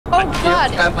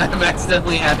God. I've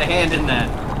accidentally had a hand in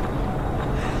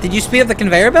that. Did you speed up the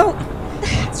conveyor belt?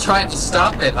 It's trying to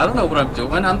stop it. I don't know what I'm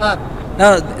doing. I'm not...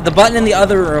 No, the button in the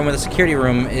other room, in the security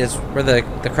room, is where the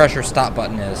crusher stop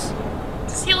button is.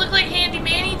 Does he look like Handy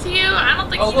Manny to you? I don't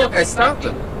think Oh, look, I stopped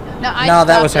him. No,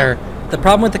 that was her. The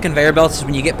problem with the conveyor belts is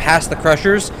when you get past the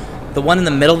crushers, the one in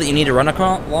the middle that you need to run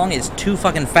along is too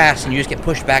fucking fast, and you just get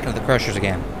pushed back into the crushers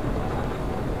again.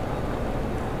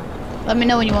 Let me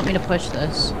know when you want me to push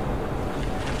this.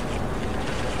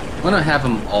 I'm gonna have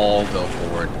them all go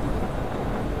forward.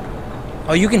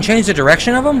 Oh, you can change the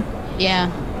direction of them?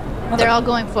 Yeah. They're all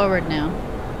going forward now.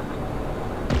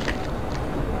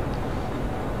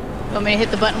 Want me to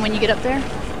hit the button when you get up there?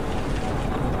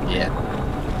 Yeah.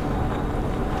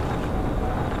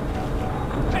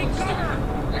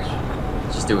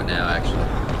 Just do it now, actually.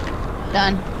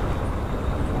 Done.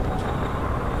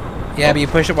 Yeah, but you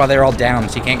push it while they're all down,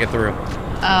 so you can't get through.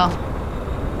 Oh.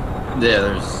 Yeah,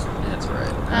 that's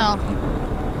right. Oh.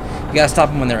 You gotta stop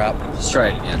them when they're up. Just try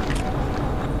it again.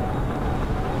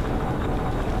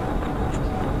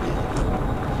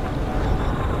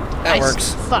 That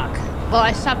works. Fuck. Well,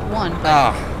 I stopped one.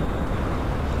 Oh.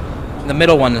 The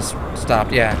middle one is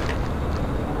stopped, yeah.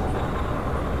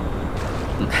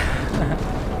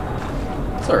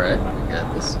 It's alright. I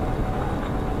got this.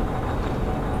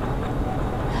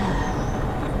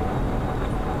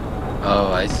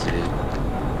 Oh, I see.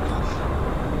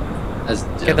 That's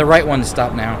dumb. Okay, the right one's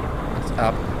stopped now. It's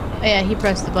up. Oh, yeah, he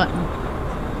pressed the button.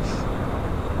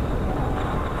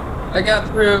 I got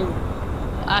through.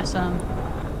 Awesome.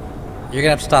 You're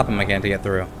gonna have to stop him again to get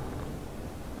through.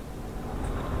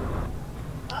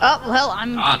 Oh, well, I'm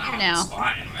here now. It's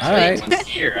fine. Alright. Once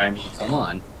here, I mean, come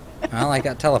on. Well, I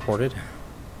got teleported.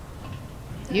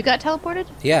 You got teleported?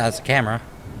 Yeah, it's a camera.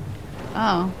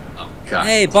 Oh. Oh, God.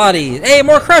 Hey, body! Hey,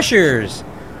 more crushers!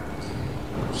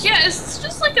 Yeah, is this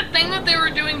just like a thing that they were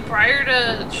doing prior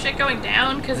to shit going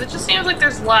down? Because it just seems like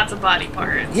there's lots of body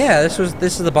parts. Yeah, this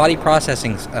is the body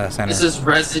processing center. This is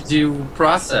residue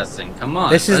processing. Come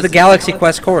on. This is the Galaxy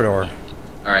Quest corridor.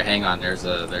 All right, hang on. There's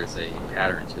a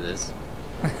pattern to this.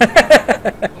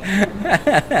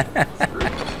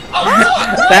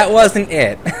 That wasn't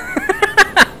it.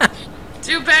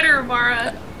 Do better,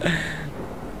 Mara.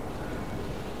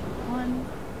 1,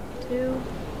 2,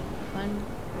 1,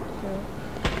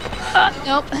 2.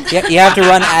 Nope. You have to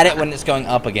run at it when it's going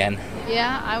up again.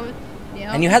 Yeah, I would.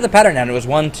 Yeah. And you had the pattern down. It was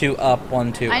 1, 2, up,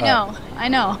 1, 2, I up. know. I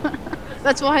know.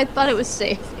 That's why I thought it was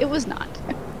safe. It was not.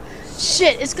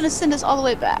 Shit! It's gonna send us all the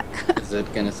way back. Is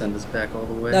it gonna send us back all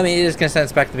the way? No, I mean, it is going to send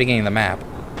us back to the beginning of the map.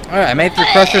 Alright, I made it through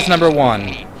crushers number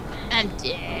 1. I'm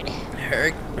dead.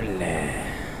 Hercules.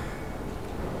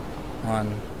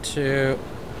 1, 2.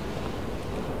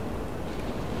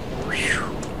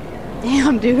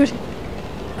 Damn, dude.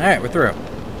 Alright, we're through.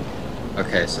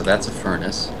 Okay, so that's a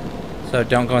furnace. So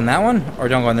don't go in that one, or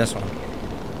don't go in this one?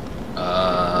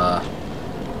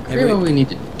 Maybe what we need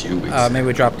to do is... maybe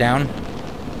we drop down?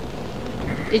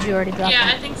 Did you already drop Yeah,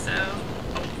 it? I think so.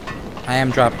 I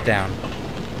am dropped down.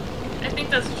 I think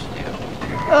that's what you do.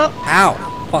 Oh. Ow!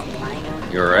 Fuck.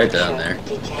 You're right down there.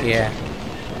 Yeah.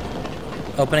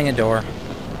 Opening a door.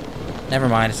 Never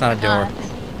mind, it's not a door.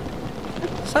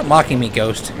 Stop mocking me,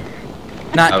 ghost.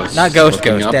 Not ghost,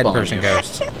 looking dead up on person, you.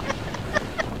 ghost.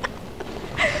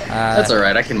 That's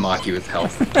alright, I can mock you with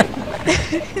health.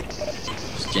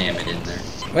 Just jam it in there.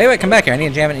 Wait, come back here. I need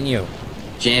to jam it in you.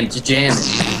 Jam it.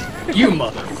 You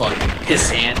motherfucking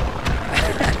pissant.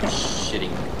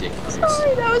 Shitting ridiculous.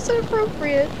 Sorry, that was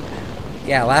inappropriate.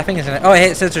 Yeah, laughing isn't. Oh,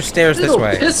 hey, it says there's stairs this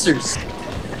way. Pissers.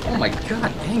 Oh my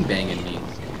god, banging me.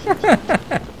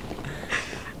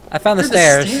 I found the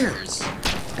Where are stairs.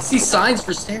 I see signs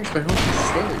for stairs, but I don't see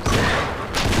stairs.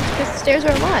 Because the stairs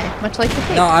are a lie, much like the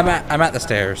cake. No, I'm at the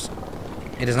stairs.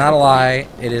 It is not a lie.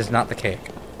 It is not the cake.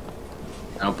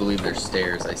 I don't believe there's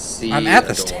stairs. I see. I'm at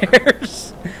the a door.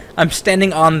 stairs. I'm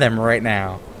standing on them right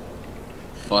now.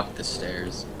 Fuck the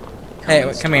stairs. Hey,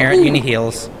 come here. You need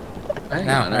heals. Hang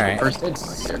No, on, I have alright. a first aid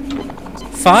box here.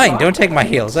 Fine, don't take my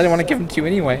heals. I didn't want to give them to you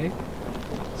anyway.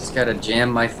 Just gotta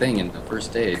jam my thing in the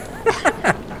first aid.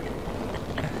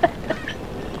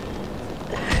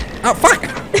 Oh, fuck!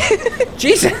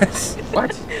 Jesus!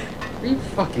 What? What are you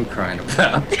fucking crying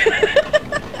about?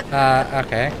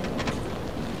 Okay.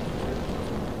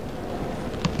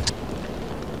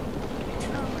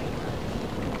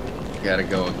 Gotta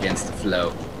go against the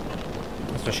flow.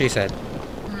 That's what she said.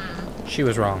 She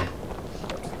was wrong.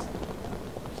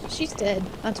 She's dead,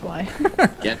 that's why.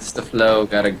 Against the flow,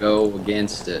 gotta go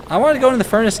against it. I wanted to go into the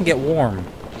furnace and get warm.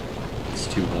 It's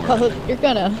too warm. Well, you're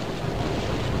gonna.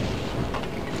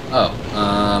 Oh,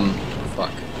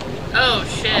 fuck. Oh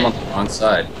shit. I'm on the wrong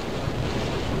side.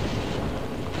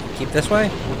 Keep this way?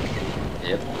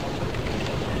 Yep.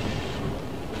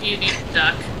 You need to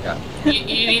duck. Yeah. You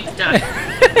need to duck.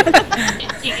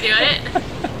 You can do it.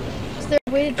 Is there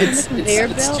a way to turn the conveyor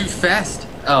It's belt? too fast.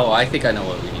 Oh, I think I know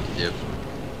what we need to do.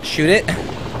 Shoot it? I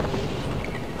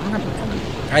don't have a gun.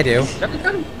 I do. You have a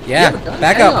gun? Yeah, You have a gun?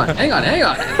 back hang up. Hang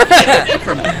on.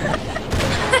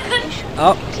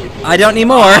 Oh, I don't need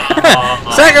more.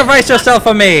 Sacrifice yourself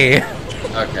for me.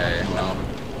 Okay, well.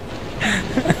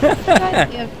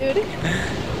 Goddamn, dude.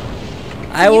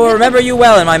 I will remember you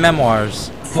well in my memoirs.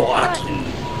 Fuck.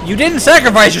 You didn't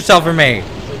sacrifice yourself for me.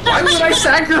 Why would I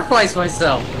sacrifice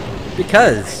myself?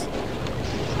 Because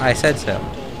I said so.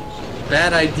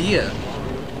 Bad idea.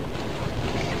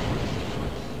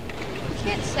 You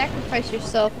can't sacrifice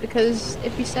yourself because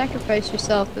if you sacrifice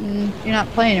yourself, then you're not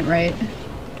playing it right.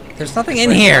 There's nothing in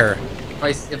here.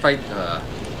 If I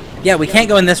Yeah, we can't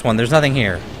go in this one. There's nothing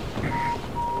here.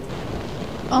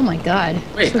 Oh my god.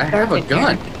 wait, So I have a dark in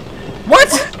gun. here.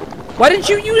 What? Why didn't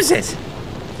you use it?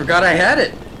 Forgot I had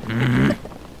it.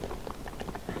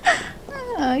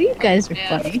 Oh, you guys are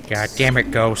Yeah. funny. God damn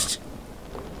it, Ghost.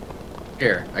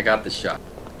 Here, I got the shot.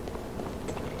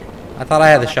 I thought I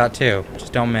had the shot too.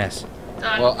 Just don't miss.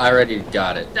 Done. Well, I already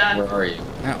got it. Done. Where are you?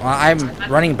 Well, I'm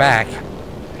running back.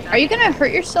 Are you gonna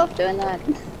hurt yourself doing that?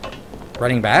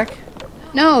 Running back?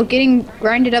 No, getting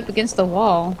grinded up against the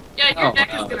wall. Yeah, your neck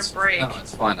is it's, gonna break. no,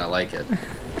 it's fine. I like it.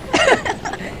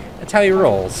 That's how he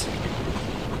rolls.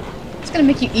 It's gonna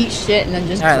make you eat shit and then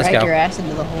just Alright, let's drag go. your ass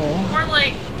into the hole. Or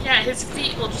like, yeah, his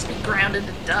feet will just be ground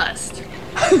into dust.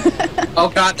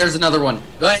 Oh God, there's another one.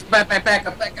 Back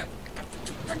up.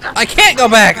 I can't go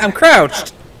back. I'm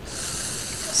crouched.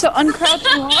 So uncrouch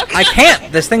and walk? I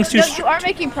can't. This thing's too. No, you are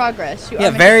making progress. You are Yeah,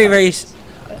 making very, progress.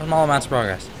 very small amounts of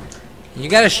progress. You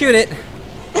gotta shoot it.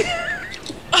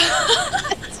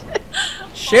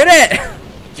 Shoot it.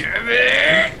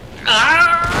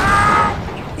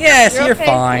 Yes, you're okay,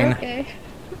 fine. You're okay.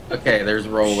 Okay, there's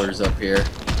rollers up here.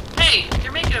 Hey,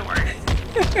 you're making it work.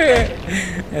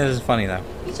 This is funny though.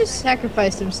 He just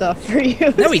sacrificed himself for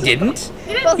you. No, he didn't.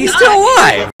 He didn't He's die. still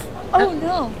alive. Oh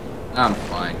no. I'm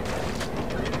fine.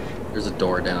 There's a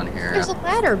door down here. There's a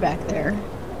ladder back there.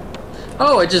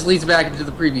 Oh, it just leads back into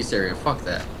the previous area. Fuck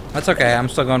that. That's okay. I'm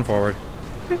still going forward.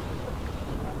 Yeah,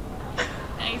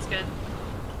 he's good.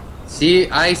 See,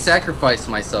 I sacrificed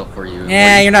myself for you.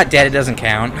 Yeah, you're not dead. It doesn't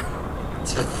count.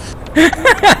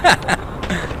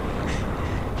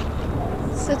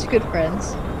 Such good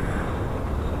friends.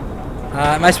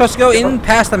 Am I supposed to go in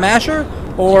past the masher,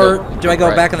 or do I go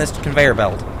Right. back on this conveyor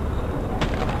belt?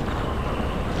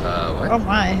 What? Oh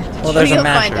my. Well, there's a You'll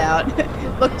masher. find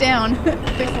out. Look down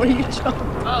before you jump.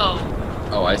 Oh.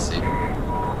 Oh, I see.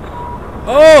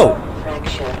 Oh!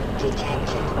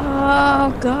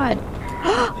 Oh god.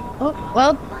 Oh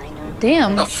well.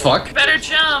 Damn. The What fuck? Better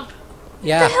jump. the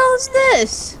Yeah, hell is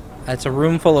this? it's a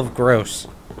room full of gross.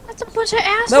 That's a bunch of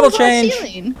assholes Level on the change.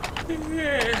 ceiling.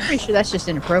 Pretty sure that's just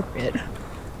inappropriate.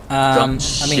 I mean,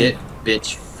 Shit,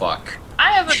 bitch, fuck.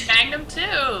 I have a magnum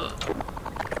too.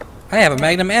 I have a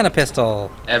magnum and a pistol.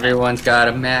 Everyone's got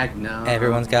a magnum.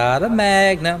 Everyone's got a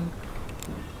magnum.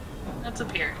 That's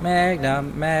up here.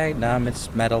 Magnum, magnum,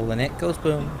 it's metal and it goes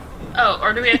boom. Oh,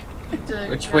 or do we have to...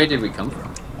 Which way did we come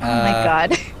from? Oh my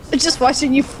god. Just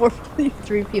watching you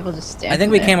three people just stand I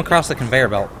think we there. came across the conveyor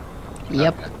belt.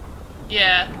 Yep. Okay.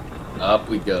 Yeah. Up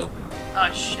we go.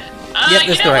 Oh shit. Yep,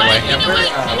 this is the right way. You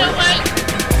know what?